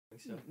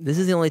This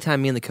is the only time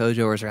me and the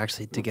Kojoers are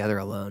actually together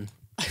alone.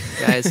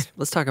 Guys,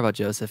 let's talk about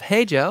Joseph.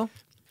 Hey, Joe.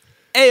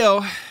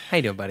 Ayo. How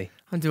you doing, buddy?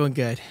 I'm doing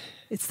good.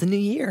 It's the new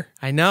year.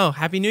 I know.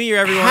 Happy New Year,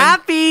 everyone.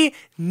 Happy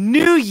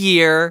New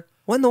Year.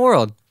 What in the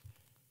world?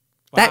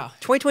 Wow. That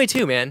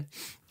 2022, man.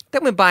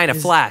 That went by in a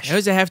flash. It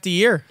was a hefty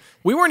year.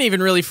 We weren't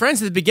even really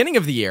friends at the beginning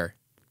of the year.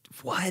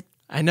 What?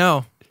 I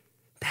know.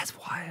 That's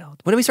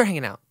wild. When did we start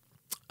hanging out?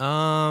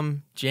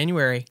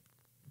 January.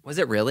 Was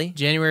it really?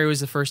 January was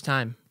the first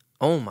time.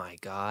 Oh my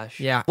gosh.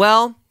 Yeah.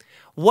 Well,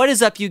 what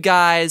is up, you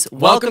guys?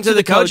 Welcome to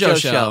the Kojo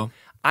Show.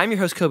 I'm your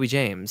host, Coby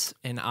James.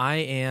 And I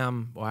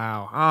am,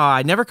 wow.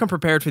 I never come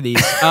prepared for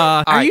these.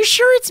 Are you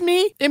sure it's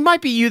me? It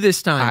might be you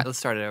this time. All right, let's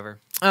start it over.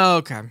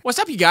 Okay. What's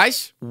up, you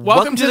guys?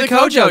 Welcome to the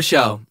Kojo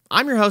Show.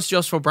 I'm your host,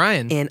 Joseph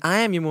O'Brien. And I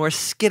am your more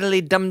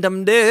skittily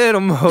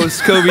dum-dum-diddum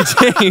host, Coby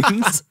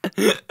James.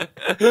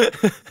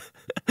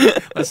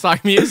 Let's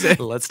talk music.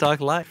 Let's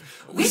talk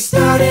life. We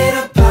started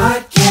a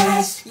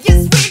podcast.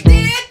 Yes, we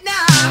did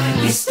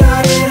now. We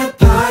started a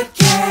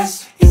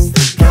podcast. It's the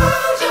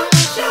Kojo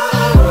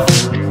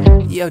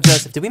Show. Yo,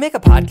 Joseph, did we make a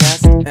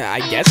podcast?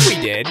 I guess we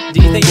did.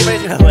 Do you think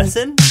anybody's going to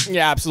listen?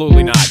 Yeah,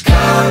 absolutely not.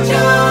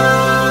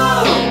 Kojo.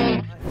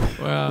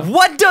 Wow.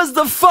 What does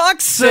the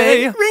fox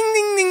say? Ring,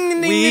 ding, ding,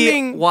 ding, We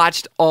ding.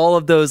 watched all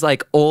of those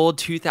like old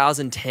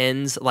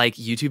 2010s like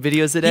YouTube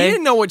videos You today.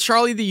 didn't know what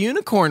Charlie the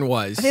Unicorn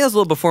was. I think that was a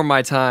little before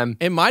my time.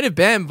 It might have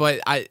been,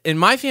 but in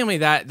my family,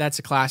 that's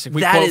a classic.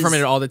 We That quote is- from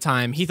it all the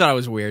time. He thought I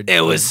was weird.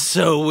 It was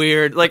so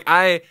weird. Like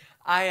I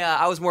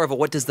was more of a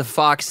what does the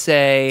fox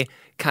say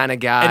kind of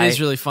guy. It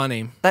is really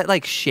funny. That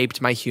like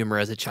shaped my humor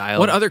as a child.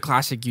 What other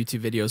classic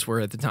YouTube videos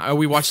were at the time? Oh,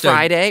 we watched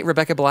Friday,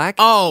 Rebecca Black.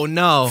 Oh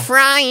no!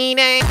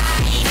 Friday.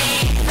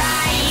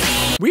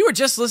 We were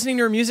just listening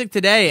to her music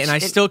today, and I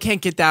still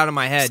can't get that out of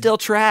my head. Still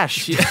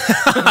trash.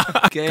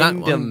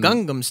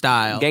 Gangnam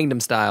Style.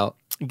 Gangnam Style.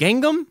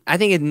 Gangnam? I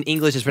think in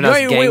English it's pronounced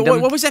Wait, Gangnam.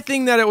 what was that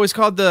thing that it was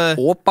called? The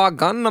Oppa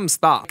Gangnam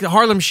Style.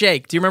 Harlem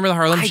Shake. Do you remember the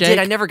Harlem I Shake? did.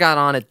 I never got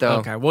on it though.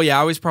 Okay. Well, yeah,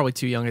 I was probably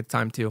too young at the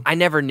time too. I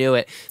never knew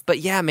it. But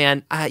yeah,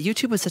 man,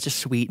 YouTube was such a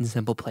sweet and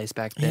simple place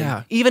back then.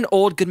 Yeah. Even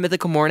old Good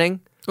Mythical Morning.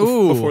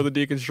 Ooh. Before the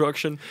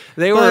deconstruction.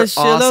 They were But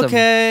still awesome.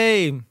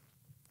 okay.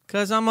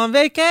 Cause I'm on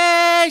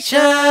vacation.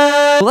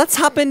 Let's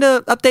hop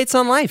into updates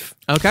on life.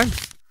 Okay.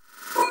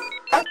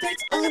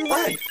 Updates on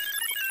life.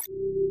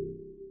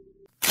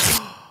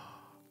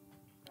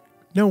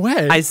 No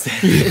way. I said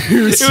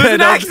it was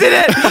an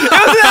accident. It was an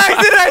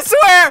accident. I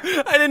swear.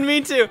 I didn't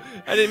mean to.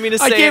 I didn't mean to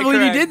say. I can't it believe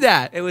correct. you did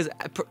that. It was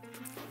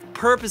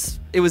purpose.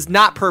 It was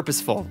not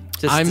purposeful.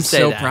 Just I'm to say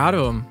so that. proud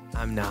of him.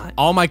 I'm not.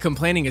 All my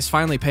complaining is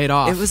finally paid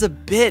off. It was a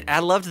bit. I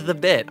loved the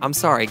bit. I'm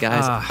sorry,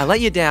 guys. Ah. I let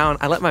you down.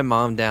 I let my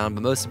mom down.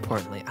 But most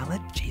importantly, I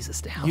let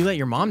Jesus down. You let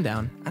your mom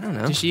down. I don't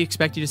know. Did she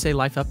expect you to say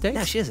life updates?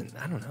 No, she isn't.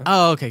 I don't know.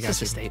 Oh, okay, It's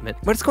just a gotcha. statement.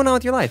 What's going on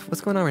with your life?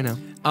 What's going on right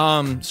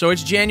now? So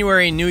it's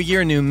January, new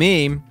year, new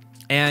me.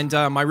 And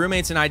my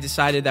roommates and I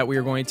decided that we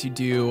were going to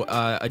do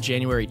a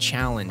January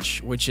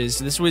challenge,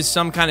 this was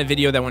some kind of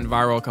video that went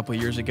viral a couple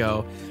of years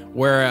ago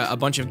where a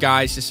bunch of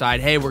guys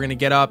decide, hey, we're going to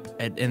get up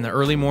in the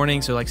early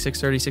morning, so like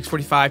 6:30,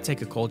 6:45,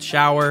 take a cold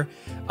shower,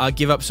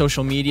 give up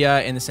social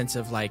media in the sense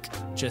of like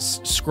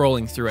just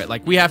scrolling through it.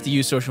 Like we have to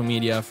use social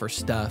media for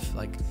stuff,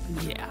 like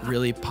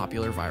really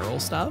popular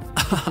viral stuff.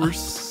 We're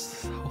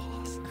so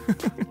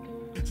awesome.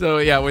 So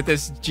yeah, with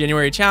this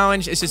January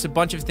challenge, it's just a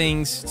bunch of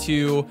things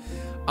to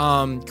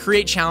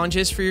create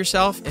challenges for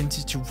yourself and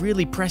to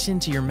really press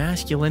into your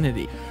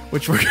masculinity,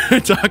 which we're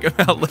going to talk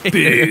about later.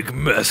 Big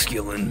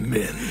masculine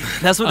men.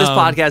 That's what this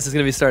podcast is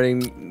going to be starting.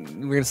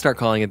 We're going to start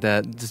calling it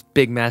that. Just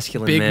big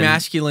masculine Big men.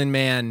 masculine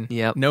man.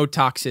 Yep. No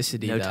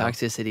toxicity. No though.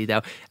 toxicity,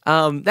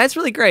 though. That's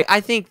really great.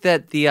 I think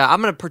that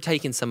I'm going to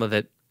partake in some of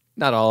it.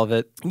 Not all of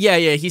it. Yeah.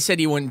 He said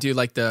he wouldn't do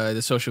like the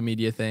social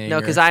media thing. No,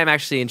 because I am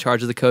actually in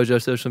charge of the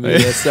Kojo social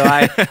media, so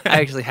I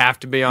actually have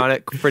to be on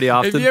it pretty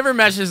often. If you ever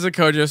message the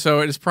Kojo, so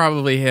it's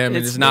probably him and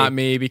It's it's not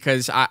me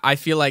because I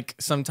feel like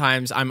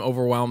sometimes I'm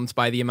overwhelmed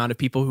by the amount of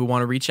people who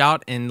want to reach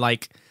out and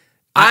like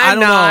I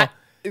don't know.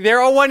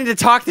 They're all wanting to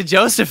talk to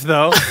Joseph,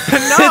 though.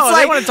 No,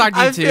 they want to talk to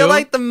you I too. feel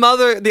like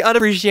the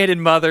unappreciated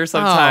mother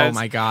sometimes. Oh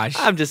my gosh.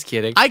 I'm just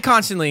kidding. I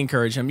constantly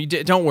encourage him.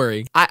 Don't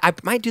worry. I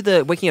might do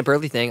the waking up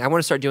early thing. I want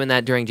to start doing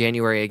that during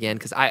January again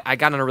because I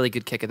got on a really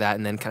good kick of that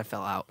and then kind of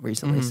fell out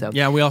recently. So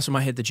Yeah, we also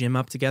might hit the gym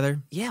up together.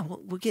 yeah,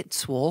 we'll get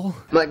swole.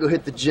 Might go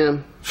hit the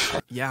gym.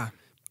 Yeah.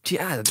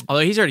 Yeah,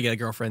 Although he's already got a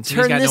girlfriend, so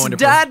turn he's got this no one to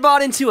dad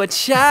bod into a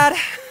chat.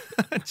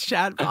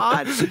 chat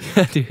bod.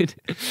 Dude.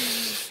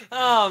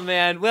 Oh,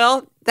 man.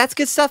 Well, that's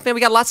good stuff, man. We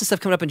got lots of stuff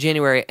coming up in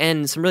January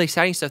and some really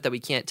exciting stuff that we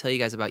can't tell you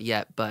guys about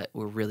yet, but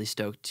we're really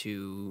stoked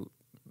to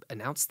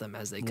announce them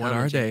as they come What in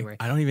are they? January.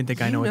 I don't even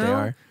think I You know what they know?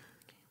 are.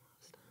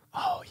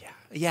 Oh, yeah.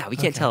 Yeah, we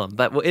can't tell them,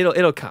 but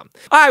it'll come.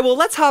 All right, well,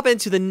 let's hop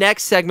into the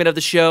next segment of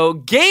the show,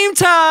 Game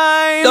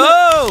Time!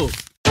 Oh!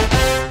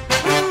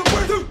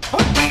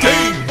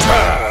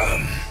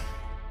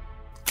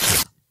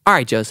 All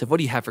right, Joseph, what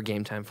do you have for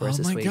Game Time for us Oh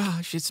this my week?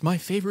 gosh, it's my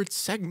favorite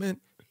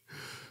segment.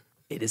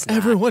 It is not.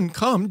 Everyone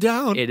calm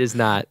down. It is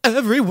not.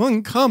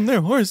 Everyone calm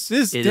their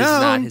horses It down.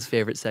 is not his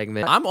favorite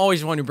segment. I'm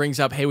always the one who brings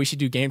up, hey, we should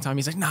do game time.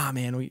 He's like, nah,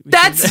 man. We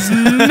That's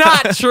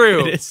not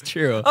true. It is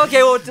true.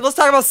 Okay, well, let's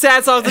talk about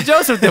sad songs with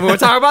Joseph then. We want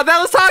to talk about that.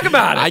 Let's talk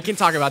about it. I can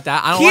talk about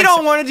that. He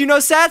don't want to do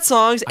no sad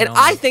songs, and don't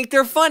I like- think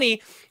they're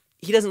funny.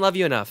 He doesn't love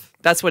you enough.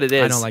 That's what it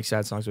is. I don't like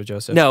sad songs with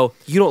Joseph. No,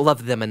 you don't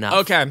love them enough.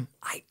 Okay.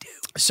 I do.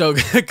 So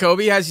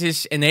Coby has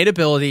his innate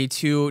ability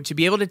to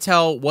be able to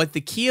tell what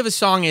the key of a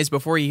song is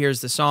before he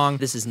hears the song.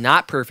 This is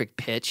not perfect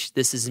pitch.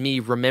 This is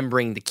me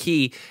remembering the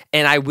key,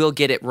 and I will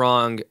get it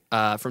wrong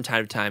from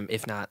time to time,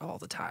 if not all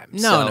the time.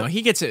 No,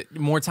 he gets it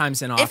more times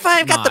than off. If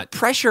I've got the not.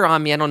 pressure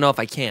on me, I don't know if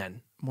I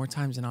can. More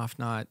times than off,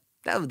 not.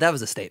 That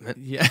was a statement.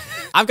 Yeah.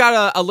 I've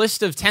got a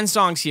list of 10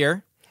 songs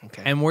here,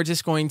 Okay. and we're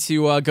just going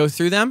to go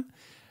through them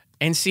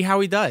and see how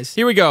he does.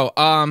 Here we go.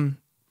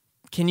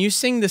 Can you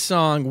sing the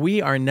song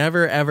 "We Are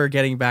Never Ever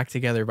Getting Back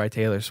Together" by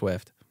Taylor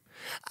Swift?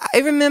 I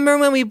remember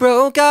when we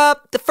broke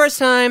up the first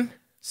time.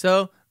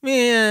 So that's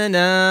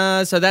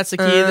the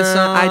key of the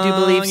song. I do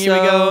believe Here so.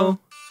 we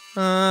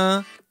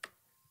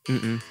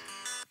go.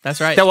 That's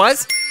right. That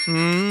was?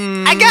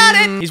 I got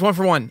it. He's 1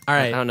 for 1. All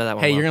right. I don't know that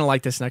one Hey, well. you're gonna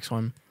like this next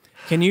one.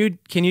 Can you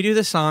do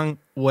the song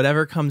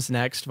 "Whatever Comes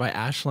Next" by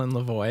Ashlyn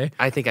Lavoie?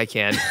 I think I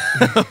can.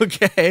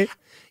 Okay.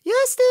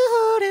 You're still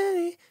holding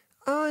me,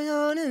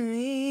 holding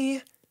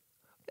me.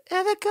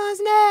 Whatever comes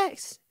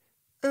next.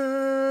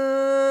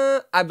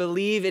 I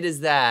believe it is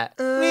that.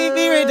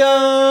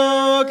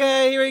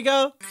 Okay, here we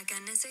go.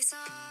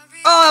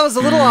 Oh, that was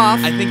a little off.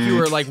 I think you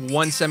were like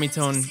 1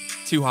 semitone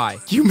too high.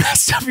 You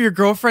messed up your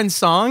girlfriend's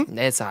song?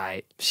 It's all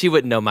right. She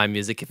wouldn't know my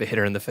music if it hit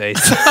her in the face.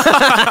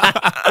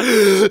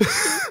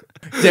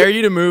 Dare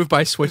You to Move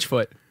by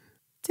Switchfoot.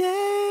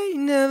 Day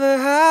never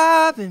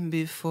happened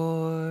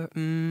before.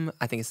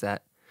 I think it's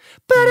that.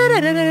 All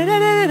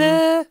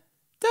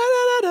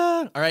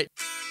right.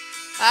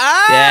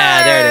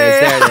 Yeah,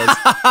 there it is.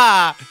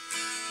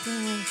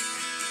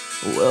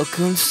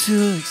 Welcome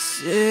to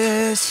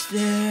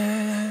existence.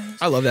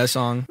 I love that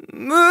song.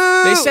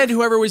 Move. They said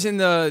whoever was in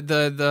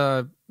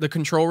the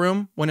control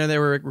room when they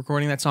were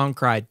recording that song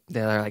cried.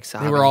 They're like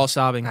sobbing. They were all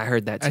sobbing. I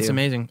heard that too. That's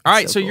amazing. All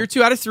right, so cool. you're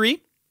 2 out of 3.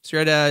 So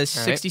you're at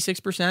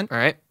 66%. All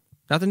right.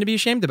 Nothing to be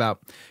ashamed about.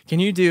 Can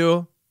you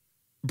do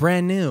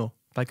Brand New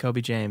by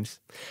Coby James?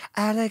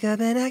 I look up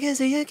and I can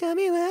see you got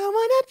me where I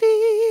wanna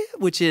be.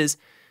 Which is,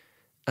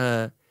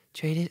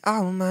 traded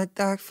all my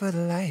dark for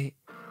the light.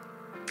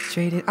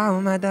 Traded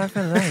all my dark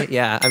for the light.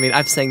 Yeah, I mean,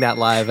 I've sang that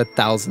live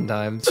 1,000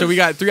 times. So we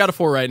got 3 out of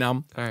 4 right now.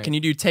 All right. Can you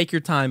do Take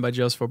Your Time by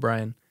Joseph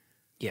O'Brien?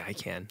 Yeah, I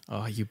can.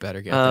 Oh, you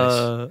better get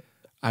this.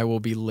 I will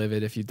be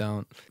livid if you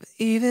don't.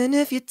 Even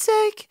if you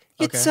take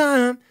your Okay.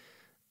 time.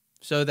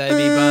 So that be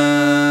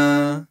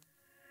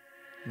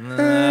you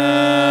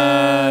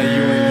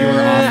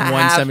were off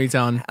 1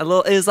 semitone. A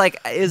little, it was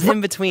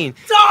in between.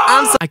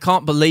 I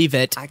can't believe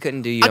it. I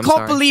couldn't do you. I I'm can't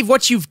sorry. believe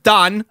what you've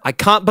done. I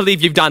can't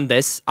believe you've done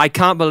this. I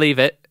can't believe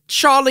it.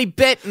 Charlie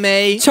bit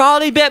me.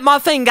 Charlie bit my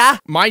finger.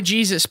 My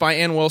Jesus by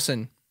Ann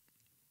Wilson.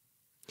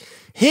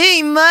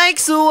 He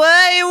makes a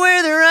way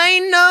where there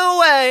ain't no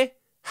way.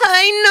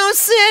 Ain't no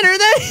sinner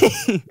that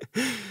he.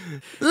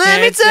 Let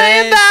me Can't tell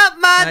say you about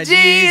my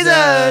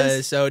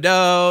Jesus. So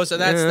that's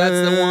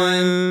the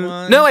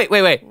one. No, wait.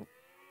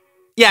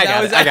 Yeah, I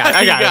got was- it. I got it.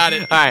 I you got, got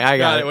it. it. All right, I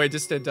got it. Wait,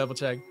 just to double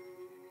check.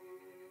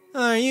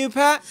 Are you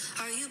Pat?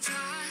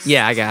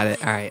 Yeah, I got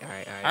it. All right.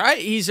 All right,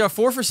 he's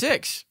 4 for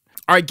 6.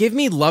 All right, give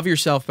me Love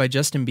Yourself by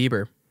Justin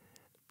Bieber.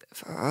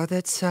 For all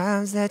the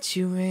times that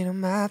you rain on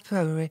my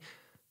parade,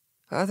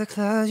 all the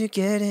clouds you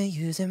get in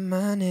using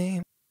my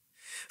name.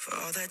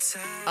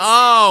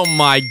 Oh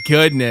my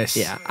goodness.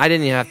 Yeah, I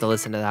didn't even have to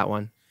listen to that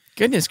one.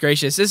 Goodness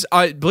gracious. This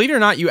believe it or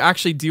not, you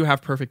actually do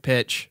have perfect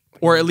pitch,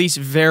 or at least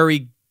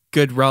very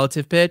good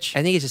relative pitch.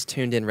 I think it's just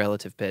tuned in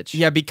relative pitch.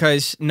 Yeah,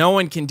 because no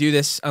one can do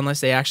this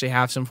unless they actually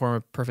have some form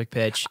of perfect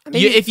pitch.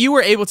 Maybe- If you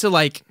were able to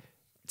like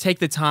take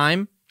the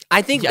time,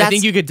 I think I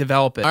think you could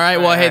develop it. All right,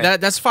 well, All hey, right.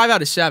 that's 5 out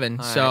of 7.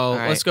 All So right, all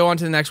right. let's go on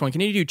to the next one. Can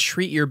you do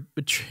treat? I Can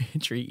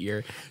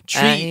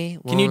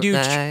you do?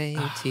 won't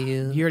lie to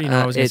you. You already know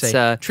what I was gonna It's,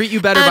 say. Treat You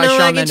Better I by know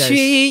Shawn I can Mendes.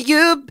 treat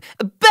you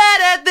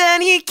better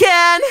than he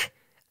can.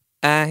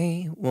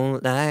 I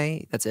won't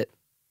lie. That's it.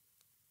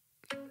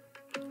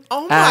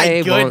 Oh my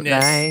I won't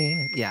goodness!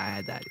 lie. Yeah, I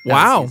had that. That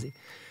Wow. was easy.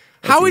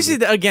 How That's is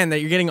easy. it again that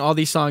you're getting all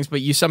these songs,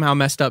 but you somehow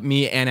messed up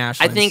me and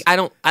Ashley? I think I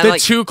don't. I the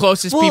like 2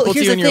 closest Well, people to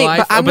here's you the in your thing, life,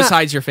 but I'm not-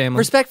 besides your family.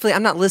 Respectfully,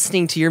 I'm not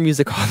listening to your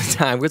music all the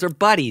time because we're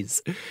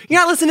buddies. You're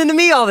not listening to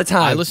me all the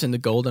time. I listen to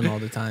Golden all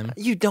the time.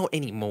 You don't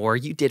anymore.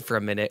 You did for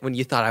a minute when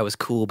you thought I was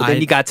cool, but I-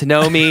 then you got to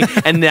know me,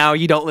 and now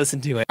you don't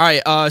listen to it. All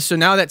right, so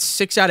now that's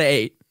 6 out of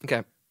 8.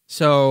 Okay.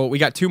 So we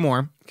got 2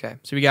 more. Okay.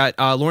 So we got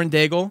Lauren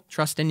Daigle,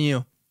 Trust in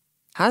You.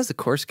 How does the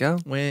course go?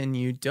 When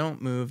you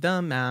don't move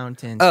the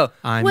mountains. Oh,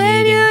 I'm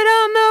when needing. you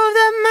don't move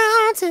the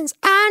mountains,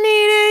 I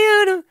needed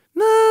you to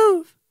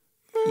move.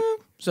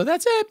 So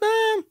that's it,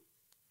 man.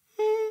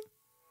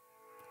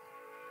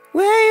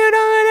 When you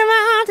don't move the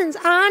mountains,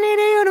 I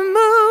needed you to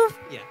move.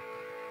 Yeah.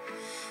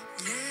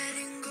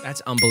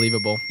 That's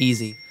unbelievable.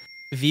 Easy.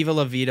 Viva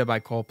La Vida by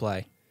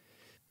Coldplay.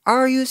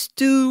 I used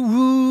to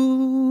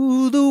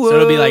rule the world. So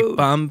it'll be like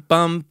bum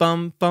bum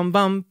bum bum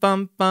bum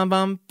bum bum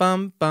bum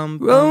bum bum.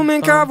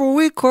 Roman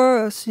cavalry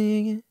choir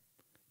singing.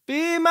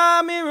 Be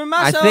my mirror, my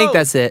I soul. think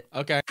that's it.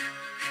 Okay.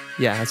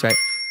 Yeah, that's right.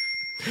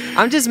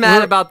 I'm just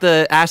mad about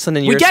the Ashlyn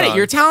and your We get song. it.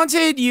 You're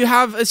talented. You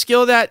have a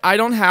skill that I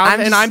don't have,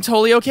 and I'm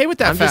totally okay with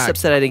that I'm fact. just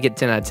upset I didn't get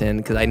 10 out of 10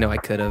 because I know I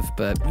could have,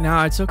 but...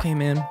 No, it's okay,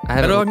 man. haven't-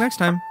 Better luck next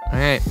time. All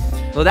right.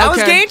 Well, that was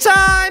Okay. game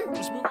time!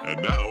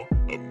 And now,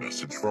 a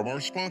message from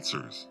our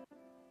sponsors.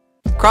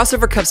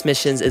 Crossover Cups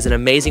Missions is an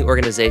amazing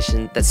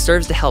organization that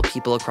serves to help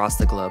people across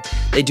the globe.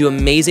 They do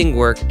amazing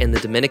work in the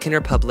Dominican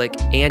Republic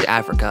and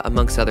Africa,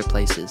 amongst other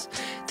places.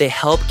 They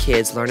help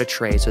kids learn a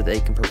trade so they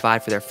can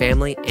provide for their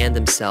family and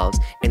themselves,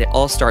 and it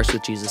all starts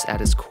with Jesus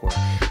at its core.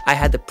 I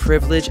had the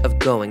privilege of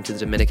going to the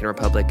Dominican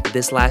Republic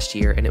this last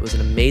year, and it was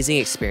an amazing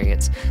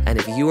experience. And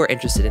if you are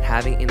interested in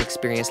having an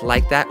experience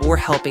like that or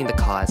helping the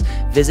cause,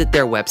 visit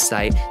their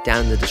website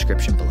down in the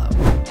description below.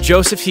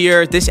 Joseph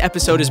here. This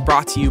episode is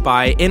brought to you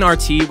by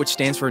NRT, which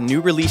stands for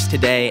New Release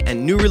Today,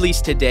 and New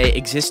Release Today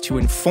exists to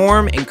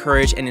inform,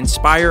 encourage, and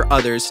inspire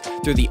others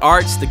through the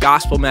arts, the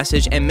gospel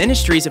message, and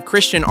ministries of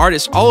Christian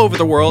artists all over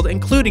the world,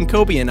 including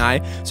Coby and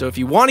I. So if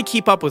you want to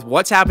keep up with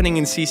what's happening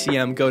in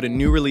CCM, go to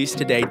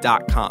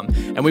newreleasetoday.com.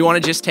 And we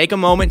want to just take a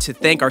moment to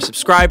thank our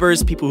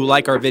subscribers, people who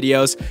like our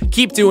videos.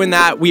 Keep doing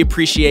that. We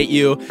appreciate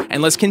you.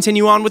 And let's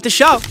continue on with the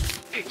show.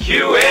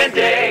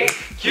 Q&A,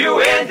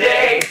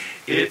 Q&A,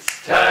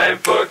 it's time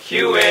for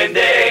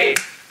Q&A.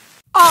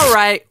 All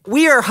right,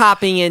 we are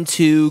hopping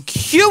into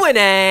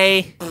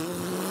Q&A.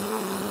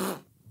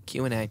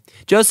 Q&A.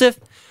 Joseph,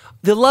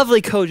 the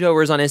lovely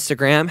Kojoers on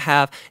Instagram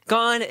have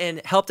gone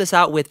and helped us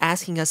out with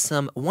asking us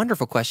some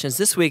wonderful questions.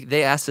 This week,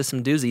 they asked us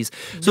some doozies.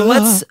 So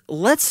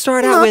let's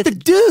start out with the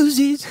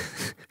doozies.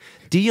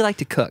 Do you like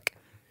to cook?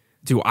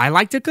 Do I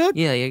like to cook?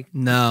 Yeah.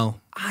 No.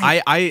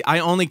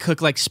 I only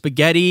cook like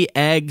spaghetti,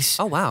 eggs.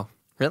 Oh, wow.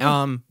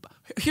 Really?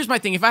 Here's my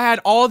thing. If I had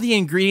all the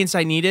ingredients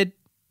I needed,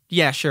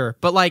 yeah, sure.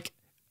 But like,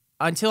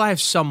 until I have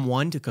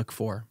someone to cook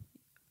for.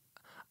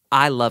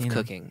 I love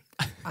cooking.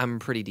 I'm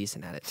pretty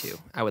decent at it, too,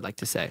 I would like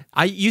to say.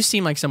 You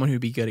seem like someone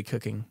who'd be good at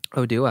cooking.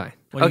 Oh, do I?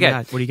 What do you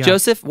got? What do you got?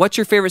 Joseph, what's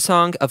your favorite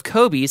song of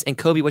Coby's? And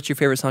Coby, what's your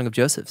favorite song of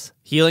Joseph's?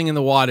 Healing in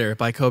the Water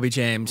by Coby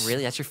James.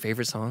 Really? That's your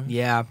favorite song?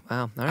 Yeah.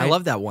 Wow. All right. I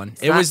love that one.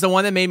 It was the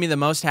one that made me the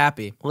most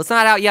happy. Well, it's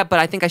not out yet, but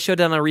I think I showed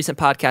it on a recent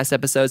podcast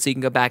episode, so you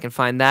can go back and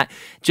find that.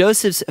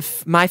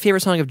 My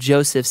favorite song of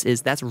Joseph's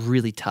is That's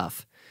Really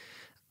Tough.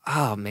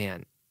 Oh,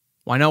 man.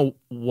 Well, I know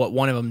what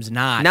one of them's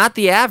not. Not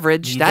The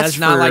Average. He That's does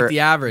not for like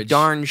The Average.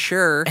 Darn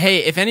sure.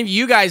 Hey, if any of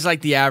you guys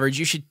like The Average,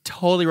 you should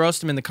totally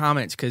roast him in the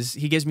comments because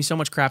he gives me so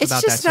much crap It's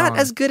about that just song. not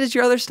as good as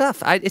your other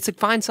stuff. It's a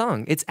fine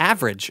song. It's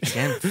average.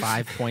 Again,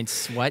 5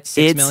 points, what?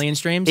 6 million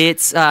streams?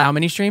 It's how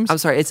many streams? I'm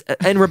sorry. It's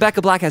and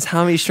Rebecca Black has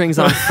how many strings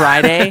on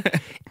Friday?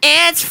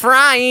 It's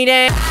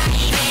Friday.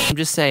 I'm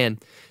just saying,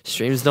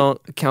 streams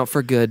don't account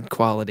for good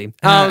quality.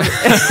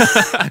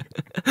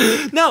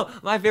 No,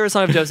 my favorite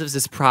song of Joseph's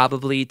is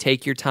probably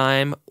 "Take Your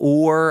Time,"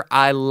 or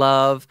I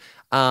love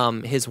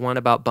his one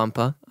about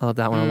Bumpa. I love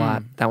that one a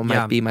lot. That one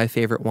might be my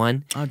favorite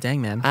one. Oh,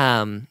 dang, man.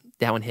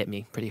 That one hit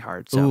me pretty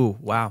hard. So Ooh,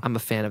 wow. I'm a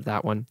fan of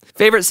that one.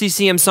 Favorite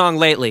CCM song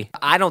lately?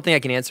 I don't think I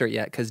can answer it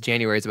yet because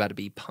January is about to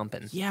be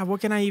pumping. Yeah,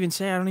 what can I even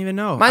say? I don't even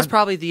know. Mine's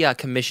probably the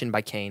Commission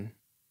by Kane.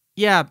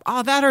 Yeah.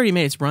 Oh, that already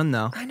made its run,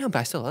 though. I know, but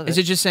I still love it. Is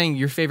it just saying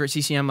your favorite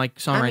CCM like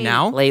song I right mean,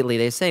 now? Lately,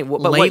 they say. But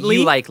what Lately?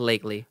 you like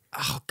lately?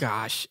 Oh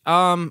gosh.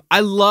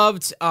 I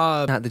loved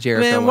Not the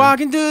Jericho Man one.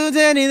 walking through the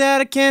journey that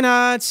I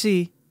cannot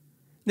see.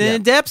 The Yeah.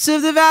 depths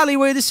of the valley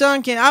where the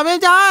sun can't. I've been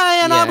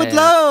dying, Yeah, I would yeah.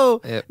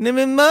 glow. Yep. And I've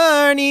been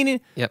burning.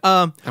 Yep.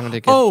 I'm gonna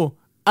do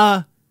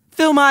good.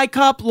 Fill my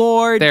cup,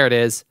 Lord. There it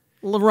is.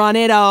 Run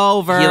it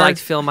over. He liked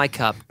Fill My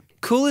Cup.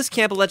 Coolest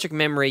Camp Electric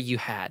memory you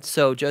had.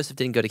 So Joseph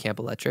didn't go to Camp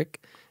Electric.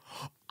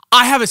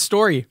 I have a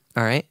story.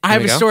 All right. I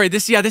have a story.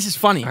 This is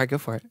funny. All right, go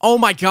for it. Oh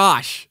my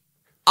gosh.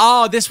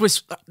 Oh, this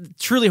was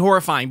truly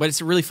horrifying, but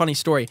it's a really funny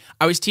story.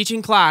 I was teaching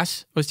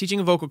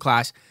a vocal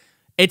class.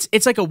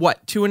 It's like a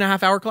what,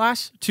 2.5 hour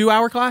class? 2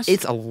 hour class?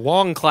 It's a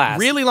long class.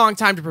 Really long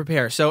time to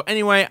prepare. So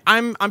anyway,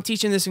 I'm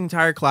teaching this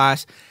entire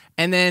class,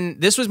 and then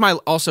this was my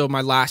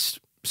last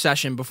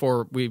session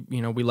before we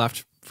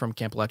left from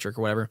Camp Electric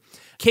or whatever.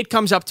 Kid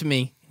comes up to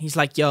me. He's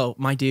like, "Yo,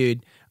 my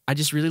dude, I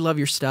just really love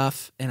your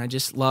stuff, and I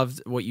just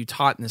loved what you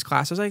taught in this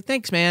class." I was like,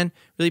 "Thanks, man.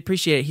 Really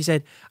appreciate it." He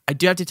said, "I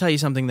do have to tell you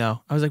something,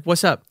 though." I was like,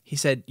 "What's up?" He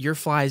said, "Your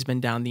fly has been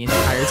down the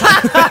entire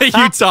time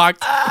you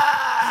talked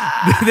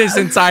this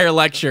entire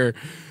lecture."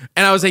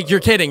 And I was like, "You're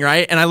kidding,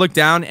 right?" And I looked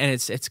down, and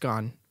it's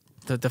gone.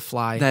 The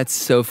fly. That's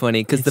so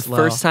funny because the It's low.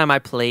 first time I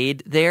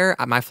played there,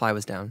 my fly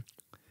was down.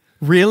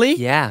 Really?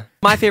 Yeah.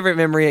 My favorite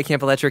memory at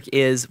Camp Electric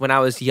is when I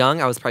was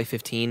young. I was probably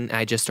 15. And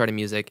I just started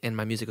music, and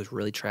my music was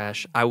really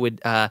trash. I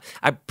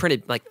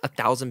printed like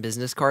 1,000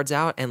 business cards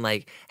out, and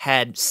like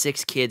had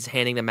 6 kids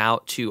handing them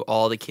out to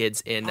all the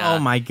kids in. Oh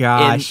my In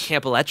gosh.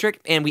 Camp Electric,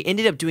 and we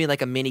ended up doing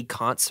like a mini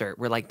concert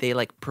where like they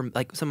like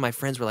some of my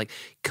friends were like,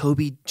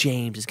 Coby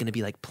James is gonna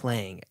be like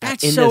playing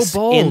That's in so the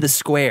bold. in the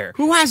square.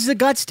 Who has the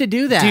guts to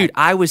do that? Dude,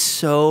 I was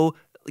so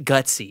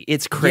gutsy.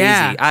 It's crazy.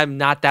 Yeah. I'm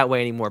not that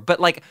way anymore. But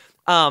like,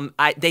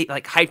 they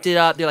like hyped it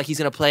up. They're like, he's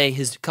gonna play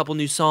his couple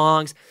new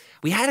songs.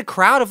 We had a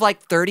crowd of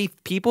like 30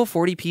 people,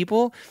 40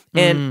 people,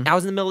 and I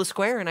was in the middle of the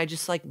square, and I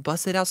just like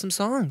busted out some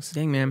songs.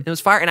 Dang, man. It was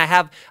fire. And I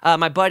have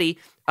my buddy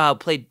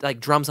played like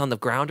drums on the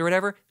ground or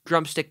whatever.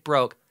 Drumstick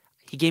broke.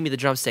 He gave me the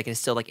drumstick, and it's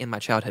still like in my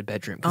childhood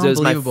bedroom because it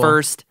was my Unbelievable.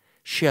 first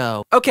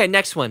show. Okay,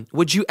 next one.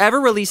 Would you ever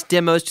release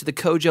demos to the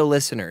Kojo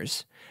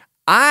listeners?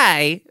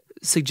 I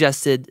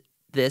suggested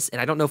this,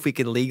 and I don't know if we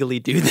can legally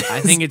do this.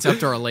 I think it's up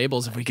to our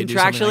labels if we can do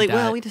something Contractually, like that.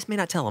 well, we just may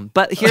not tell them.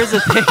 But here's the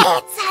thing. It's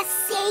a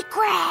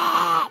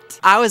secret.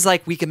 I was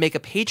like, we could make a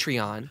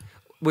Patreon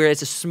where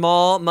it's a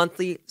small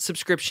monthly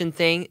subscription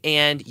thing,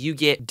 and you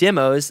get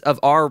demos of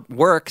our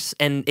works,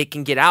 and it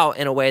can get out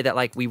in a way that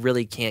like we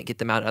really can't get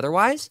them out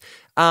otherwise.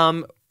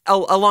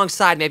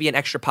 Alongside maybe an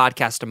extra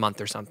podcast a month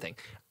or something.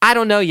 I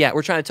don't know yet.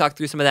 We're trying to talk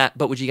through some of that,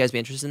 but would you guys be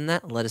interested in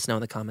that? Let us know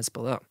in the comments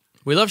below.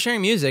 We love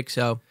sharing music,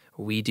 so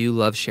We do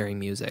love sharing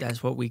music.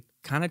 that's what we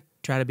kind of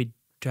try to be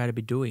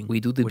doing. We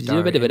do with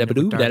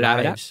our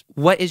lives.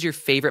 What is your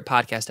favorite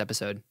podcast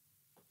episode?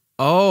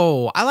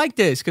 Oh, I like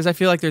this because I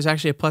feel like there's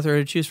actually a plethora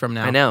to choose from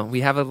now. I know.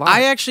 We have a lot.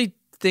 I actually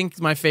think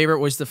my favorite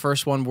was the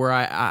first one where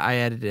I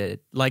edited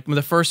it. Like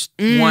the first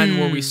one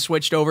where we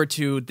switched over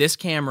to this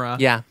camera.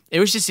 Yeah. It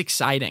was just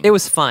exciting. It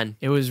was fun.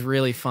 It was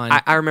really fun.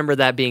 I remember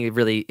that being a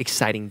really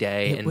exciting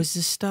day. it was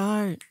the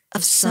start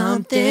of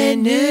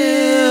something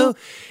new.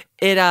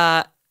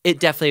 It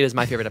definitely was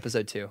my favorite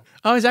episode too.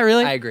 Oh, is that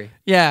really? I agree.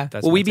 Yeah.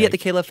 Will we be at the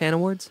Caleb Fan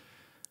Awards?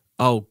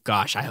 Oh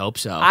gosh, I hope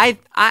so.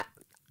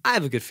 I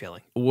have a good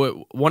feeling.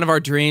 One of our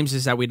dreams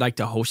is that we'd like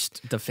to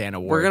host the fan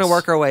awards. We're gonna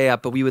work our way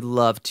up, but we would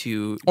love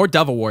to. or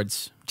Dove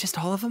Awards. Just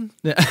all of them.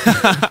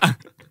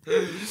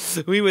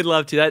 We would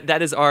love to.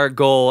 That is our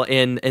goal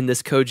in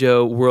this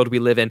Kojo world we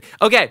live in.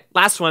 Okay,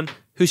 last one.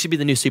 Who should be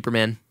the new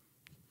Superman?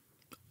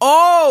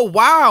 Oh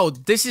wow,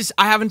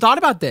 I haven't thought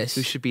about this.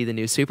 Who should be the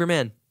new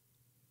Superman?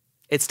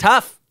 It's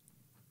tough.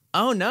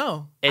 Oh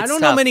no, I It's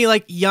don't know tough. many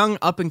like young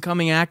up and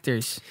coming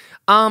actors.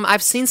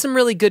 I've seen some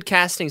really good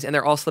castings, and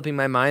they're all slipping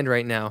my mind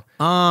right now.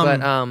 But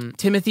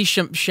Timothy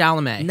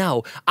Chalamet.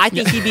 no, I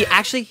think he'd be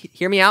actually.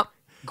 Hear me out.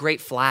 Great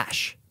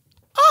Flash.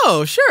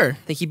 Oh sure,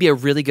 I think he'd be a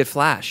really good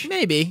Flash.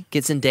 maybe.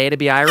 Get Zendaya to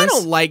be Iris. I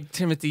don't like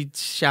Timothy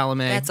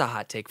Chalamet. That's a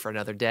hot take for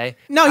another day.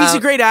 No, he's a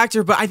great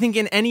actor, but I think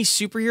in any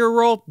superhero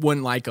role,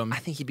 wouldn't like him. I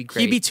think he'd be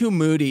great. He'd be too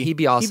moody. He'd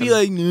be awesome. He'd be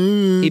like,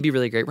 "Nah." He'd be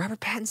really great.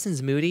 Robert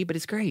Pattinson's moody, but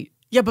it's great.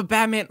 Yeah, but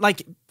Batman,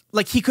 like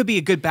he could be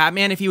a good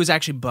Batman if he was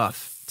actually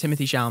buff.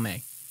 Timothy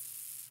Chalamet.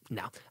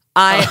 No,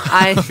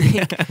 I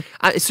think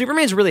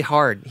Superman's really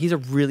hard. He's a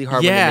really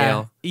hard one to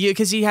nail.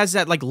 because he has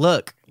that like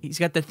look. He's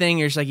got the thing.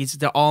 It's like he's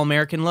the all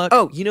American look.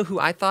 Oh, you know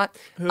who I thought?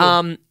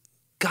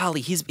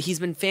 Golly, he's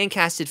been fan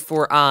casted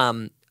for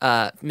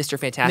Mr.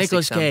 Fantastic.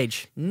 Nicolas some.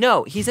 Cage.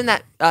 No, he's in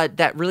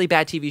that really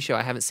bad TV show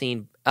I haven't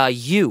seen.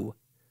 You.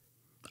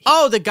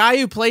 Oh, the guy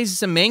who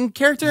plays the main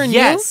character in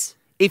Yes.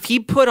 If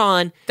he put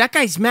on You? That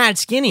guy's mad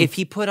skinny.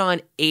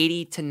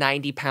 80 to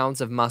 90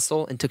 pounds of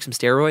muscle and took some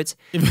steroids,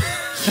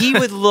 he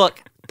would look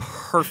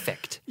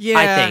perfect. Yeah.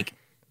 I think.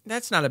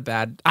 That's not a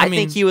bad. I mean,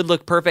 think he would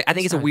look perfect. I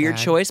think it's a not weird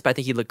bad. choice, but I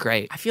think he'd look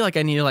great. I feel like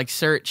I need to like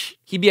search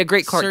He'd be a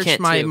great Clark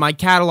Kent too. my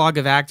catalog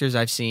of actors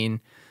I've seen.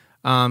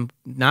 Not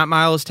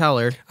Miles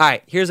Teller. All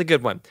right, here's a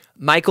good one.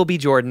 Michael B.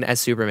 Jordan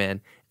as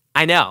Superman.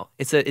 I know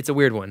it's a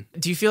weird one.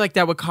 Do you feel like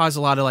that would cause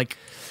a lot of like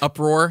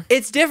uproar?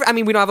 It's different. I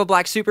mean, we don't have a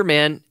black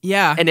Superman.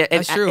 Yeah,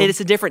 that's true.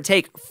 It's a different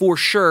take for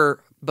sure.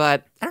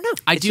 But I don't know.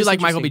 I It's do just like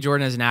Michael B. interesting.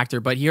 Jordan as an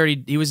actor, but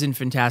he was in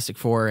Fantastic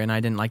Four, and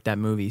I didn't like that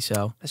movie.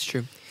 So That's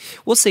true.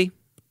 We'll see.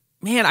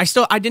 man, I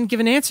didn't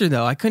give an answer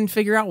though. I couldn't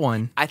figure out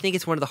one. I think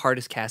it's one of the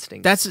hardest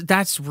castings.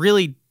 That's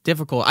really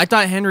difficult. I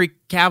thought Henry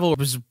Cavill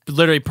was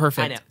literally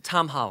perfect. I know.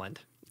 Tom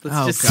Holland.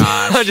 Oh, just,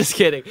 gosh. I'm just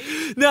kidding.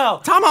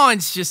 No. Tom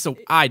Holland's just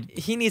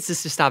He needs to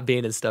just stop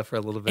being in stuff for a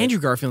little bit. Andrew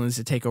Garfield needs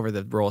to take over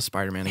the role of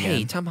Spider-Man again.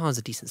 Hey, Tom Holland's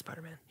a decent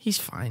Spider-Man. He's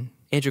fine.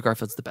 Andrew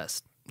Garfield's the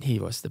best, He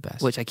was the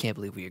best. which I can't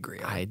believe we agree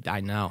on. I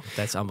know.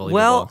 That's unbelievable.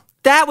 Well,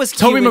 that was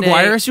Tobey Q&A.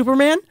 Maguire as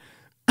Superman?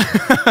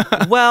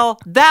 Well,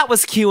 that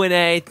was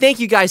Q&A. Thank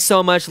you guys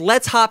so much.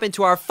 Let's hop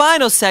into our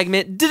final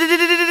segment,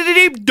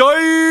 Deep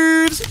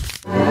Dives.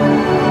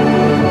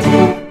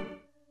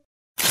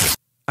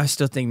 I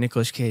still think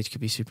Nicolas Cage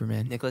could be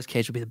Superman. Nicolas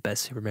Cage would be the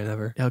best Superman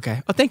ever.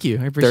 Okay. Oh, thank you.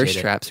 I appreciate Thirst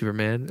it. trap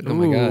Superman. Oh Ooh.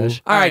 my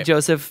gosh. All All right, right.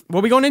 Joseph. What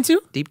are we going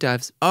into? Deep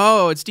dives.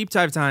 Oh, it's deep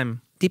dive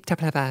time. Deep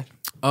dive.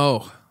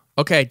 Oh,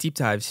 okay. Deep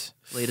dives.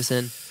 Lead us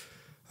in.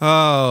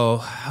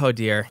 Oh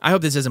dear. I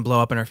hope this doesn't blow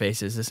up in our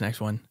faces, this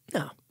next one.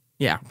 No.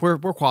 Yeah, we're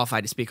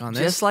qualified to speak on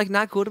this. Just like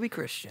not cool to be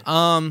Christian.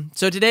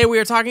 So today we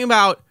are talking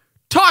about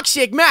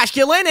toxic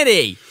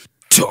masculinity.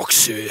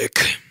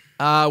 Toxic.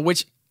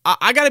 Which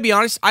I gotta be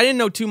honest, I didn't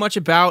know too much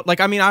about.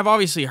 Like, I mean, I've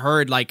obviously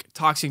heard like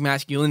toxic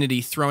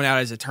masculinity thrown out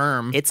as a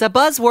term. It's a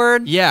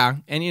buzzword. Yeah,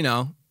 and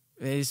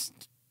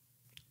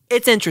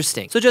it's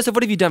interesting. So, Joseph,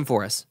 what have you done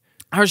for us?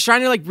 I was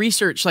trying to like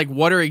research like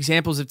what are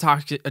examples of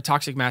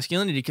toxic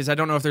masculinity because I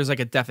don't know if there's like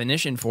a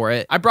definition for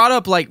it. I brought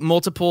up like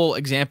multiple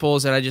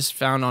examples that I just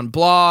found on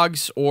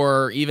blogs,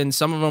 or even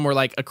some of them were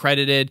like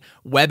accredited.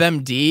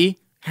 WebMD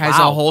has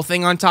a whole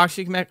thing on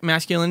toxic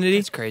masculinity.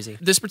 That's crazy.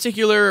 This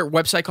particular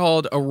website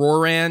called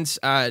Aurorands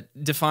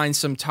defines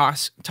some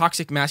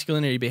toxic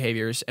masculinity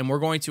behaviors, and we're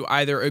going to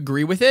either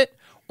agree with it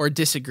or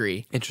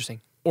disagree.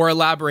 Interesting. Or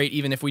elaborate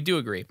even if we do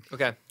agree.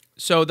 Okay.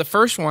 So the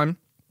first one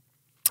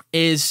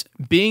is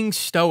being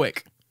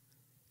stoic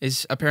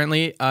is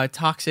apparently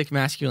toxic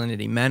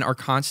masculinity. Men are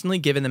constantly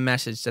given the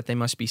message that they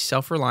must be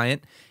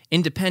self-reliant,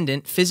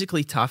 independent,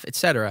 physically tough,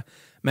 etc.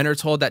 Men are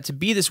told that to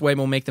be this way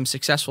will make them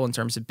successful in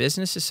terms of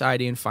business,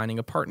 society, and finding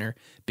a partner.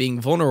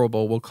 Being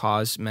vulnerable will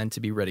cause men to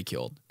be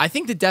ridiculed. I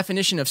think the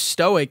definition of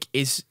stoic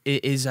is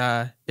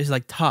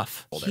like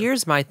tough.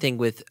 Here's my thing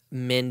with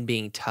men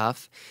being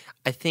tough.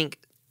 I think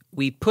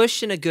we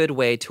push in a good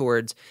way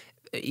towards,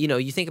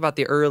 you think about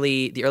the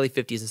early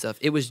 50s and stuff.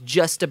 It was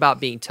just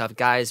about being tough.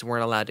 Guys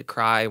weren't allowed to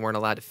cry, weren't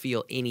allowed to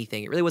feel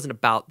anything. It really wasn't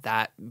about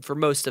that for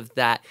most of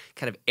that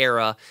kind of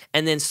era.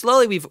 And then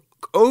slowly we've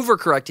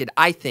overcorrected,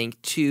 I think,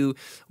 to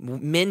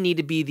men need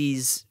to be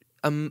these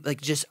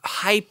like just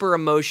hyper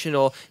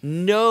emotional,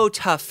 no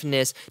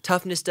toughness.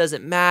 Toughness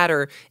doesn't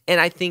matter.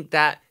 And I think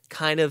that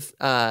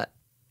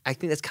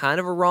that's kind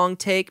of a wrong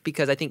take,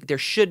 because I think there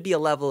should be a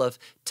level of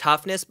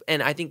toughness.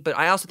 And but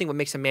I also think what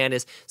makes a man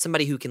is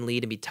somebody who can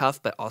lead and be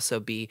tough, but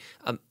also be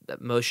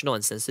emotional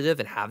and sensitive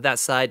and have that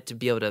side to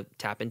be able to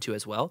tap into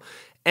as well.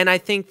 And I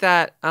think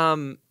that,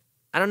 I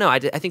don't know, I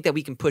think that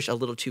we can push a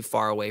little too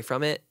far away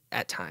from it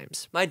at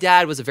times. My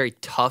dad was a very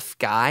tough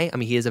guy. I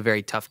mean, he is a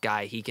very tough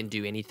guy. He can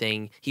do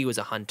anything. He was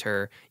a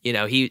hunter.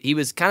 He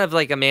was kind of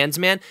like a man's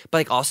man, but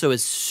like also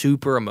is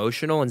super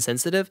emotional and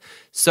sensitive.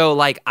 So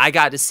like I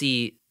got to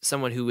see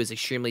someone who was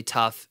extremely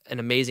tough, an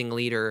amazing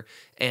leader,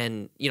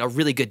 and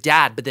really good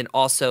dad, but then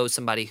also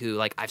somebody who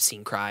like I've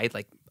seen cry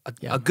like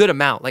a good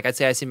amount. Like I'd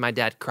say I've seen my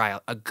dad cry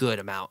a good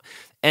amount.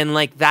 And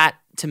like that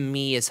to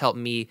me has helped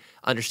me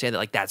understand that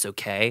like that's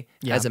okay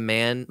as a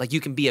man. Like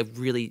you can be a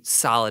really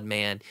solid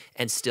man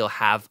and still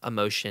have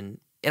emotion.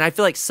 And I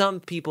feel like some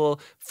people,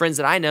 friends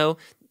that I know,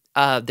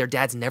 their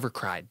dads never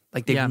cried.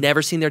 Like they've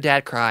never seen their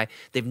dad cry.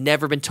 They've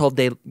never been told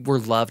they were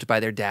loved by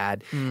their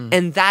dad.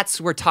 And that's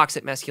where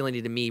toxic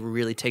masculinity to me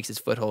really takes its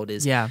foothold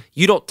is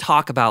you don't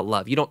talk about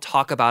love. You don't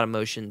talk about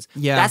emotions.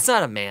 That's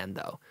not a man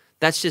though.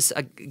 That's just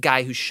a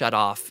guy who's shut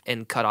off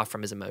and cut off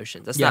from his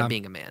emotions. That's not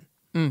being a man.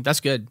 That's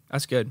good.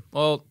 That's good.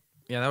 Well,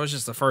 that was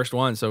just the first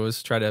one, so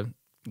let's try to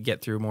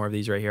get through more of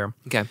these right here.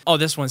 Okay. Oh,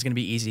 this one's going to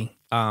be easy.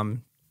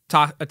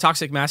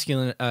 Toxic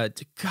masculine... I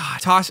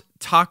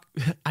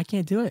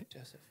can't do it.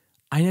 Joseph.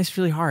 I know it's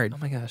really hard. Oh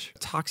my gosh.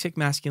 Toxic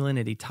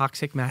masculinity.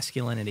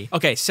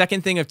 Okay,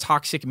 second thing of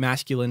toxic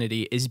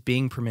masculinity is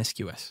being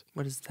promiscuous.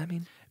 What does that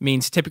mean?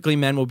 Means typically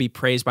men will be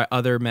praised by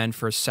other men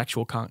for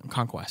sexual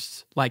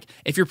conquests. Like,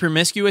 if you're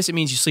promiscuous, it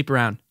means you sleep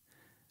around.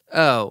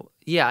 Oh,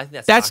 yeah, I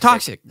think that's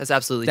toxic. That's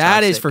absolutely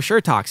toxic. That is for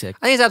sure toxic.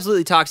 I think it's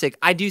absolutely toxic.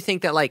 I do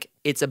think that like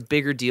it's a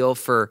bigger deal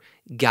for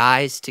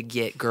guys to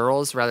get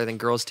girls rather than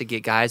girls to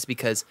get guys,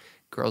 because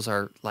girls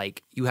are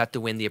like, you have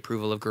to win the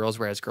approval of girls,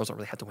 whereas girls don't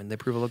really have to win the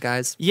approval of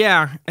guys.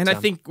 Yeah, and I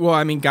think,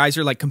 guys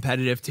are like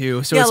competitive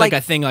too, so it's like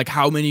a thing like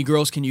how many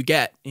girls can you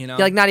get, Yeah,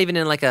 like not even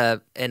in like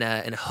in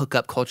a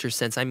hookup culture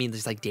sense. I mean,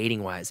 just like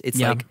dating wise, it's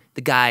like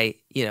the guy,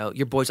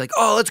 your boy's like,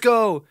 oh, let's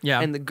go,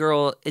 and the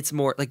girl, it's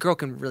more like girl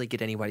can really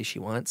get anybody she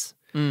wants.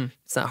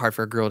 It's not hard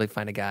for a girl to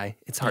find a guy.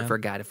 It's hard for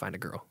a guy to find a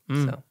girl.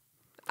 So.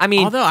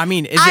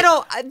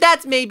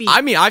 That's maybe.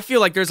 I mean, I feel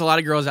like there's a lot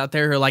of girls out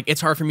there who are like,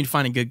 it's hard for me to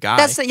find a good guy.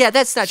 That's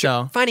not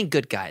true. Finding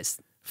good guys.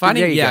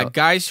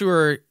 Guys who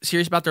are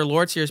serious about their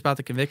Lord, serious about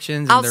the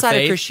convictions and outside their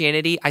faith. of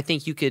Christianity, I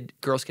think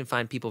girls can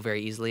find people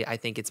very easily. I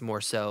think it's more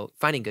so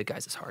finding good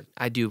guys is hard.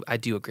 I do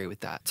agree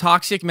with that.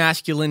 Toxic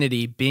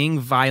masculinity, being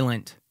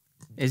violent,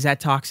 is that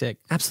toxic?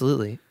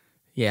 Absolutely.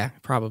 Yeah,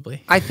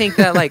 probably. I think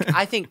that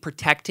I think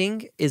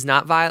protecting is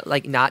not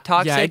not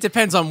toxic. Yeah, it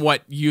depends on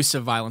what use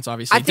of violence.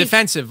 Obviously,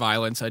 defensive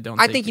violence. I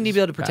think you need to be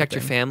able to protect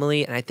your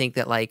family, and I think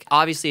that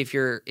obviously if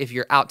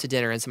you're out to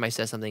dinner and somebody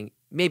says something,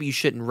 maybe you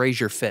shouldn't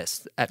raise your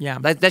fist. That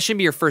shouldn't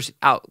be your first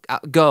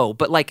go.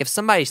 But if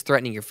somebody's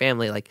threatening your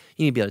family, you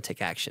need to be able to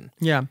take action.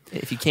 Yeah,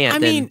 if you can't. I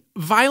mean,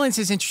 violence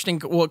is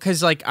interesting. Well,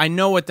 because I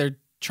know what they're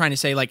trying to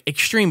say,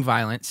 extreme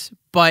violence,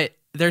 but.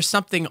 There's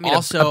something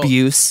also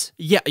abuse.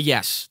 Yeah,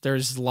 yes.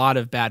 There's a lot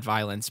of bad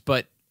violence,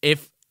 but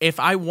if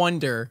I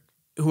wonder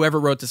whoever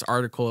wrote this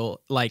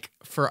article, like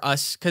for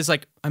us, because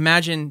like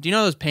imagine, do you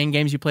know those pain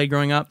games you played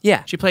growing up?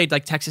 Yeah. She played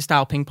like Texas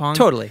style ping pong.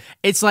 Totally.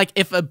 It's like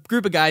if a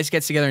group of guys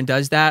gets together and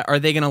does that, are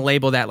they going to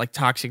label that like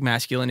toxic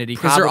masculinity?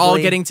 Because they're all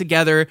Probably. getting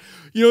together,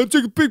 take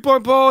a ping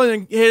pong ball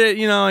and hit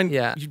it, and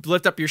Yeah. you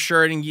lift up your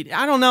shirt and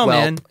I don't know,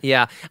 man.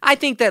 Yeah. I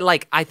think that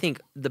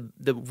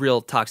the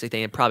real toxic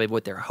thing and probably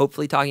what they're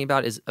hopefully talking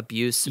about is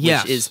abuse,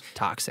 Yes. which is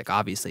toxic,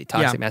 obviously,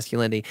 toxic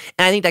masculinity.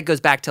 And I think that goes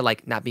back to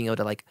like not being able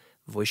to like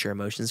voice your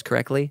emotions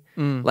correctly.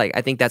 Like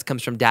I think that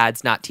comes from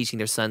dads not teaching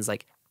their sons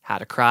like how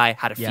to cry,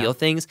 how to feel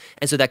things.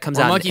 And so that comes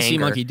Or out monkey in see,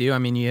 anger. monkey do. I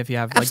mean, if you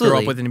have like grow Absolutely.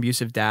 up with an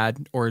abusive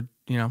dad or,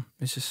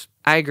 it's just,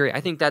 I agree.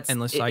 I think that's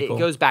Endless it cycle.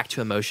 goes back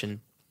to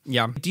emotion.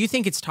 yeah. Do you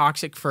think it's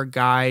toxic for a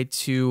guy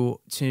to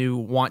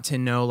want to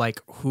know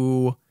like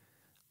who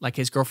like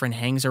his girlfriend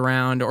hangs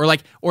around or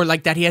like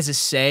that he has a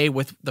say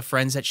with the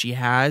friends that she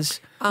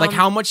has? Like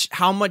how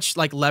much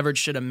like leverage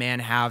should a man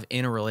have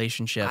in a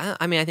relationship?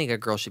 I mean, I think a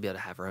girl should be able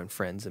to have her own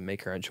friends and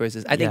make her own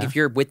choices. I think Yeah. if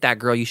you're with that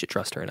girl, you should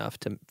trust her enough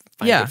to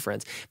find Yeah. good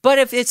friends. But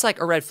if it's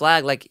like a red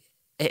flag, like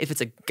if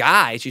it's a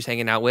guy she's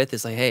hanging out with,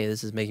 it's like, hey,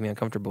 this is making me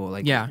uncomfortable.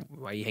 Like, Yeah.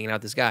 why are you hanging out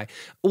with this guy?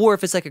 Or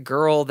if it's like a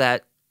girl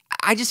that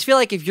I just feel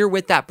like if you're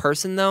with that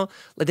person though,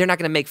 like they're not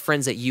going to make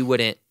friends that you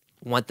wouldn't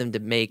want them to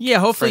make. Yeah,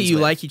 hopefully friends you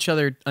with. like each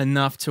other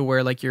enough to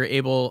where like you're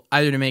able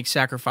either to make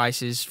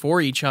sacrifices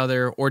for each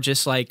other or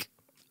just like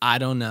I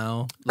don't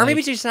know. Or maybe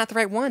like- she's just not the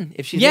right one.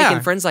 If she's Yeah.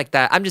 making friends like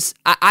that,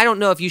 I don't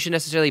know if you should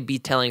necessarily be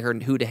telling her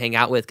who to hang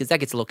out with because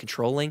that gets a little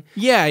controlling.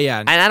 yeah.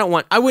 And I don't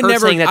want I would her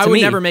never. saying that I to would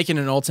me. never make it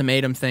an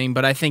ultimatum thing,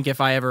 but I think if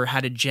I ever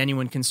had a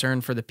genuine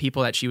concern for the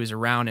people that she was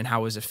around and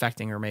how it was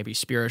affecting her, maybe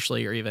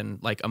spiritually or even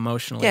like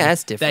emotionally, Yeah,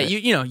 that's different.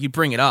 That you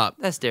bring it up.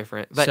 That's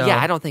different. But So- yeah,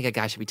 I don't think a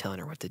guy should be telling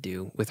her what to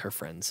do with her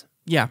friends.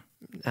 Yeah,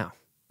 No.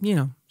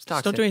 just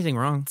toxic. don't do anything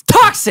wrong,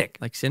 Toxic!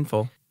 like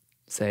sinful.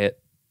 Say it.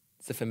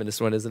 It's the feminist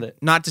one, isn't it?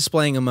 Not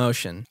displaying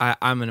emotion.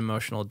 I'm an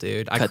emotional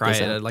dude. I Cut cry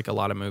this at out. like a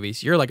lot of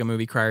movies. You're like a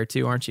movie crier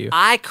too, aren't you?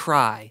 I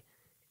cry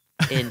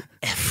in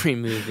every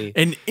movie.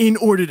 And in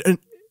order,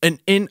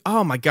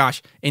 oh my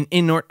gosh,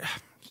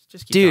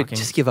 just keep Dude, talking.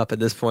 just give up at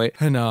this point.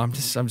 I know. I'm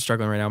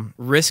struggling right now.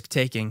 Risk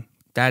taking.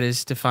 That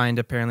is defined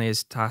apparently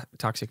as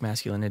toxic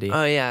masculinity.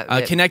 Oh,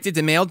 yeah. Connected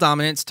to male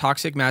dominance,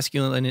 toxic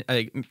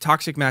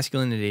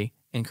masculinity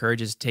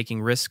encourages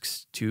taking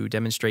risks to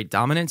demonstrate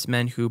dominance.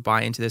 Men who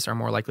buy into this are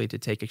more likely to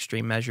take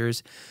extreme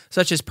measures,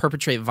 such as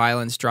perpetrate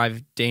violence,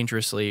 drive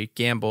dangerously,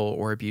 gamble,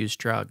 or abuse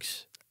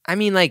drugs. I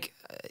mean, like,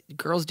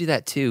 girls do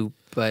that too,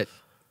 but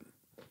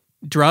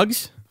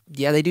Drugs?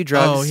 yeah, they do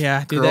drugs. Oh,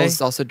 yeah. Do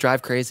Girls also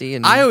drive crazy.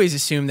 And I always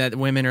assume that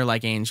women are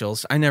like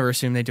angels. I never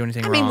assume they do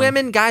anything wrong. I mean,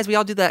 women, guys, we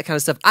all do that kind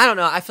of stuff. I don't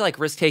know. I feel like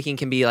risk taking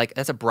can be like,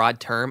 that's a broad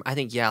term. I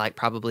think, yeah, like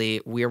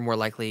probably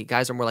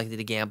guys are more likely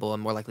to gamble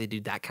and more likely to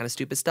do that kind of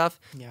stupid stuff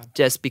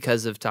just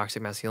because of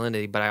toxic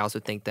masculinity. But I also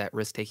think that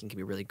risk taking can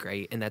be really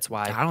great. And that's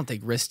why. I don't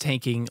think risk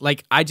taking,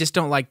 like, I just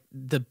don't like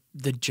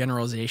the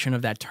generalization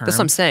of that term. That's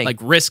what I'm saying. Like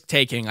risk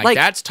taking, like, Like,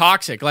 that's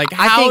toxic. Like,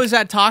 I how think- is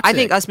that toxic? I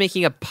think us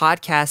making a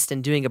podcast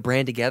and doing a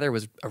brand together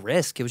was a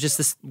risk. It was just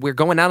this, we're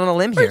going out on a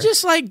limb here. We're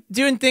just like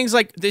doing things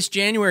like this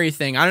January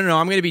thing. I don't know.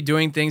 I'm going to be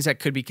doing things that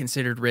could be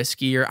considered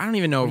risky, or I don't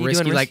even know. What are you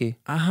Risky, doing like, risky?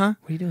 What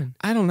What are you doing?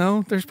 I don't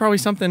know. There's probably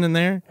something in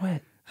there.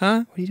 What?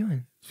 Huh? What are you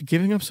doing?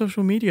 Giving up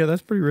social media.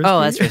 That's pretty risky. Oh,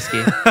 that's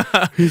risky.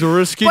 He's a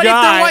risky guy. But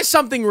if there was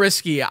something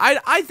risky,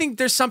 I think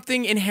there's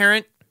something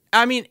inherent,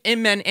 I mean,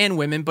 in men and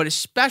women, but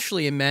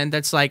especially in men,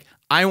 that's like,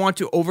 I want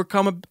to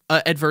overcome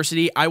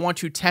adversity. I want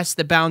to test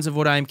the bounds of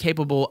what I am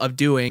capable of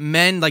doing.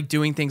 Men like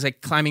doing things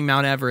like climbing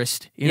Mount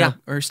Everest, you know,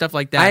 or stuff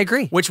like that. I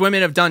agree. Which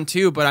women have done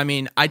too, but I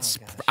mean,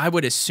 I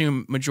would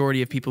assume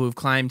majority of people who've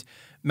climbed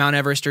Mount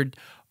Everest or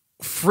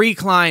free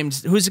climbed.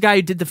 Who's the guy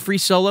who did the free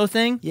solo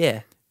thing?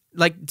 Yeah.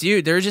 Like,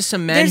 dude, there's just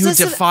some men There's who this-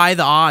 defy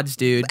the odds,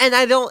 dude. And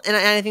I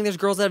think there's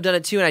girls that have done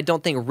it too, and I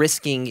don't think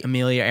risking.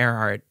 Amelia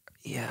Earhart.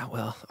 Yeah,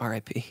 well,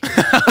 R.I.P.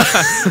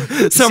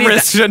 Some See,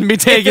 risks shouldn't be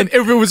taken.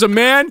 If it was a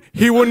man,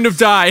 he wouldn't have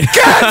died.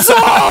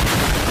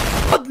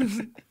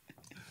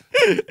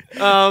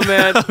 Oh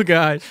man. Oh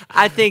god.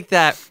 I think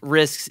that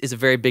risks is a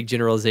very big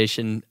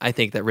generalization. I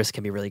think that risk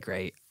can be really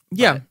great.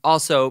 Yeah. But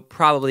also,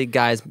 probably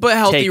guys, But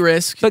healthy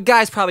risk. But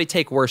guys probably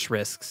take worse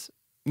risks.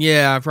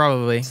 Yeah,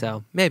 probably.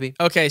 So maybe.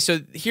 Okay, so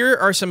here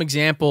are some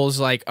examples.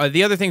 Like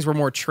the other things were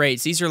more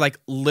traits. These are like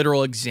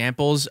literal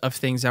examples of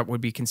things that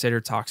would be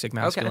considered toxic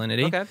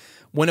masculinity. Okay.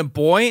 When a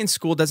boy in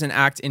school doesn't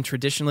act in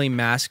traditionally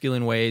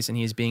masculine ways and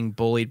he's being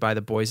bullied by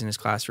the boys in his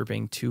class for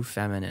being too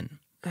feminine.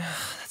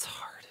 That's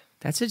hard.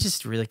 That's a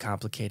just really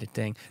complicated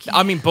thing.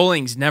 I mean,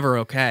 bullying's never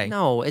okay.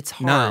 No, it's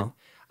hard. No.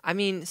 I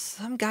mean,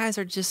 some guys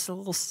are just a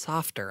little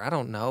softer. I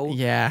don't know.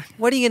 Yeah.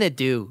 What are you gonna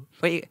do?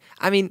 Wait,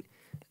 I mean,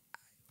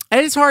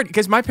 And it's hard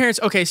because my parents,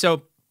 okay,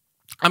 so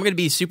I'm going to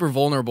be super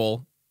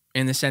vulnerable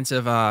in the sense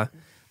of,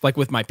 like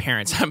with my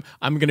parents.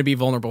 I'm going to be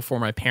vulnerable for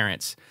my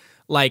parents.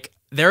 Like,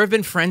 there have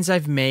been friends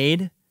I've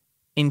made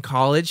in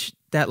college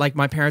that, like,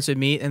 my parents would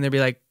meet and they'd be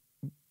like,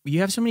 you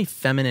have so many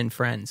feminine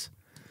friends.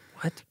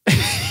 what?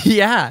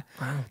 Yeah.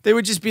 They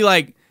would just be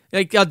like,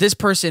 like this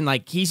person,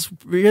 like he's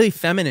really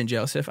feminine,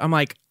 Joseph. I'm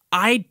like,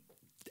 I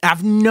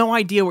have no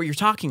idea what you're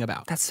talking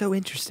about. That's so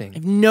interesting. I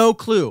have no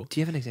clue. Do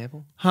you have an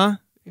example? Huh?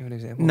 You have an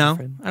example? No,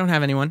 friend? I don't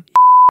have anyone.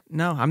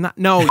 No, I'm not.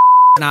 No,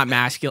 not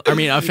masculine. I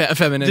mean,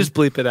 feminine. Just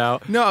bleep it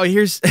out. No,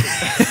 here's.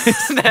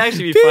 That'd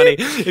actually be funny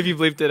if you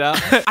bleeped it out.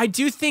 I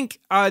do think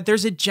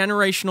there's a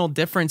generational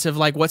difference of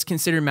like what's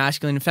considered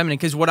masculine and feminine.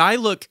 Because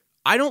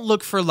I don't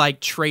look for like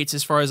traits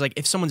as far as like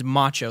if someone's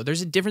macho.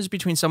 There's a difference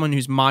between someone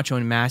who's macho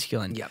and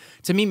masculine. Yep.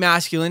 To me,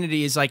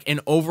 masculinity is like an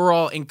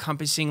overall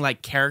encompassing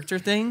like character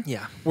thing.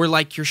 Yeah. Where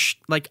like you're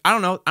like I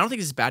don't know. I don't think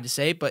this is bad to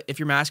say, but if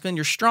you're masculine,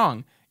 you're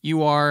strong.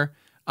 You are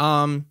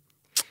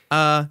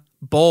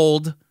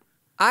bold.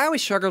 I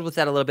always struggled with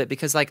that a little bit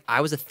because, like,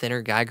 I was a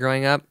thinner guy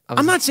growing up.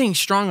 I'm not saying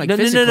strong like no,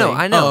 physically. no.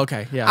 I know. Oh,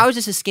 okay. Yeah. I was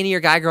just a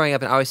skinnier guy growing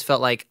up, and I always felt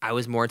like I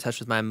was more in touch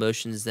with my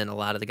emotions than a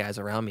lot of the guys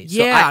around me.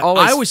 So Yeah, I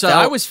always felt,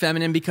 thought I was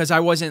feminine because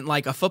I wasn't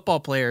like a football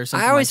player or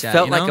something. I always like that,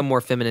 felt you know? like a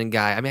more feminine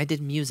guy. I mean, I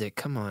did music.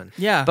 Come on.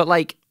 Yeah. But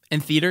like,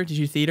 and theater? Did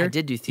you theater? I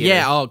did do theater.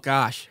 Yeah. Oh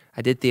gosh.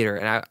 I did theater,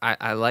 and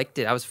I liked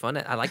it. I was fun.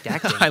 I liked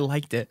acting. I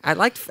liked it. I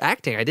liked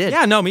acting. I did.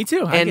 Yeah. No, me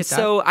too. I And get that.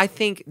 so I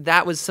think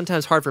that was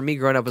sometimes hard for me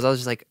growing up. Was I was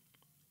just like,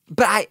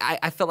 but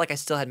I felt like I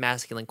still had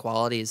masculine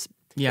qualities.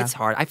 Yeah. It's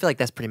hard. I feel like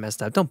that's pretty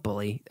messed up. Don't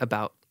bully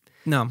about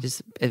No.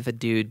 just if a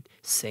dude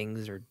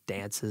sings or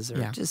dances or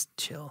Yeah. just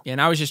chill. Yeah,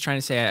 and I was just trying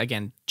to say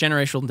again,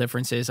 generational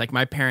differences. Like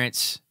my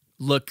parents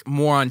look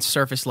more on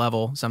surface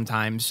level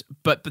sometimes,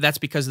 but that's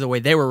because of the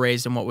way they were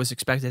raised and what was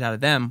expected out of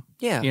them.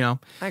 Yeah. You know.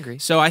 I agree.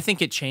 So I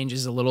think it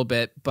changes a little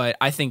bit, but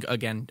I think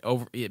again,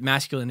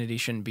 masculinity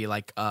shouldn't be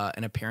like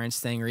an appearance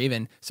thing or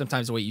even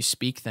sometimes the way you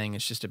speak thing.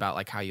 It's just about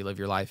like how you live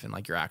your life and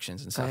like your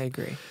actions and stuff. I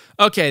agree.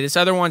 Okay, this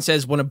other one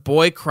says when a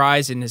boy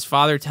cries and his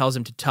father tells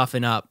him to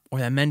toughen up, or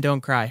that men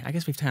don't cry. I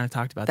guess we've kind of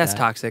talked about That's that.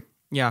 toxic.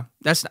 Yeah,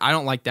 I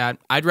don't like that.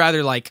 I'd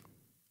rather like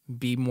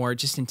be more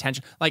just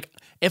intentional. Like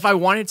if I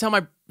wanted to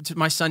tell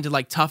my son to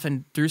like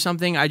toughen through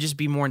something, I'd just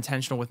be more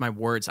intentional with my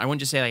words. I wouldn't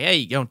just say like,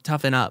 "Hey,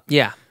 toughen up."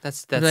 Yeah,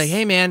 that's I'd be like,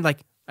 "Hey, man," like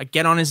I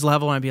get on his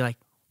level and I'd be like,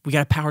 "We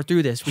got to power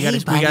through this. We got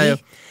to."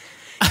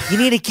 You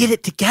need to get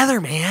it together,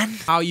 man.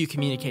 How you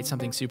communicate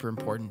something super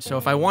important. So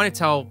if I want to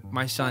tell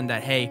my son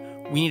that, "Hey,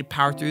 we need to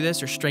power through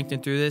this or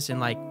strengthen through this," and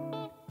like,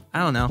 I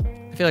don't know,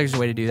 I feel like there's a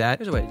way to do that.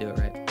 There's a way to do it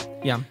right.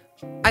 Yeah.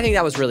 I think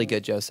that was really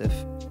good, Joseph.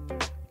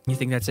 You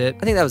think that's it?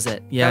 I think that was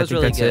it. Yeah, that was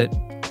I think really that's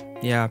good.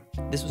 it. Yeah.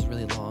 This was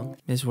really long.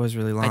 This was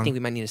really long. I think we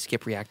might need to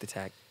skip React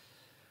Attack.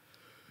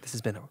 This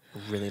has been a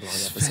really long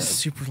It's episode. a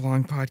super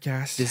long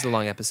podcast. This is a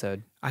long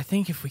episode. I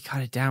think if we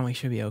cut it down, we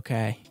should be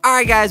okay. All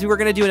right, guys, we were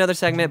going to do another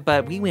segment,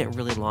 but we went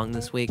really long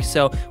this week.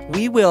 So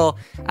we will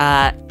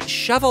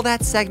shovel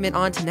that segment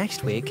on to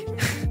next week,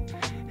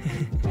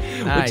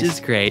 Nice. which is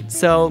great.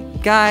 So,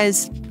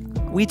 guys,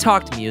 we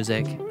talked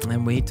music.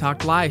 And we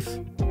talked life.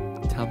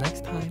 Until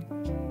next time.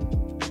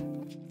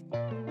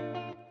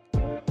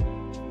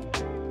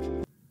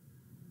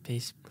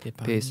 Peace.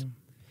 Peace.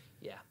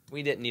 Yeah,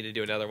 we didn't need to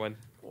do another one.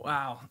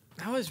 Wow.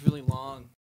 That was really long.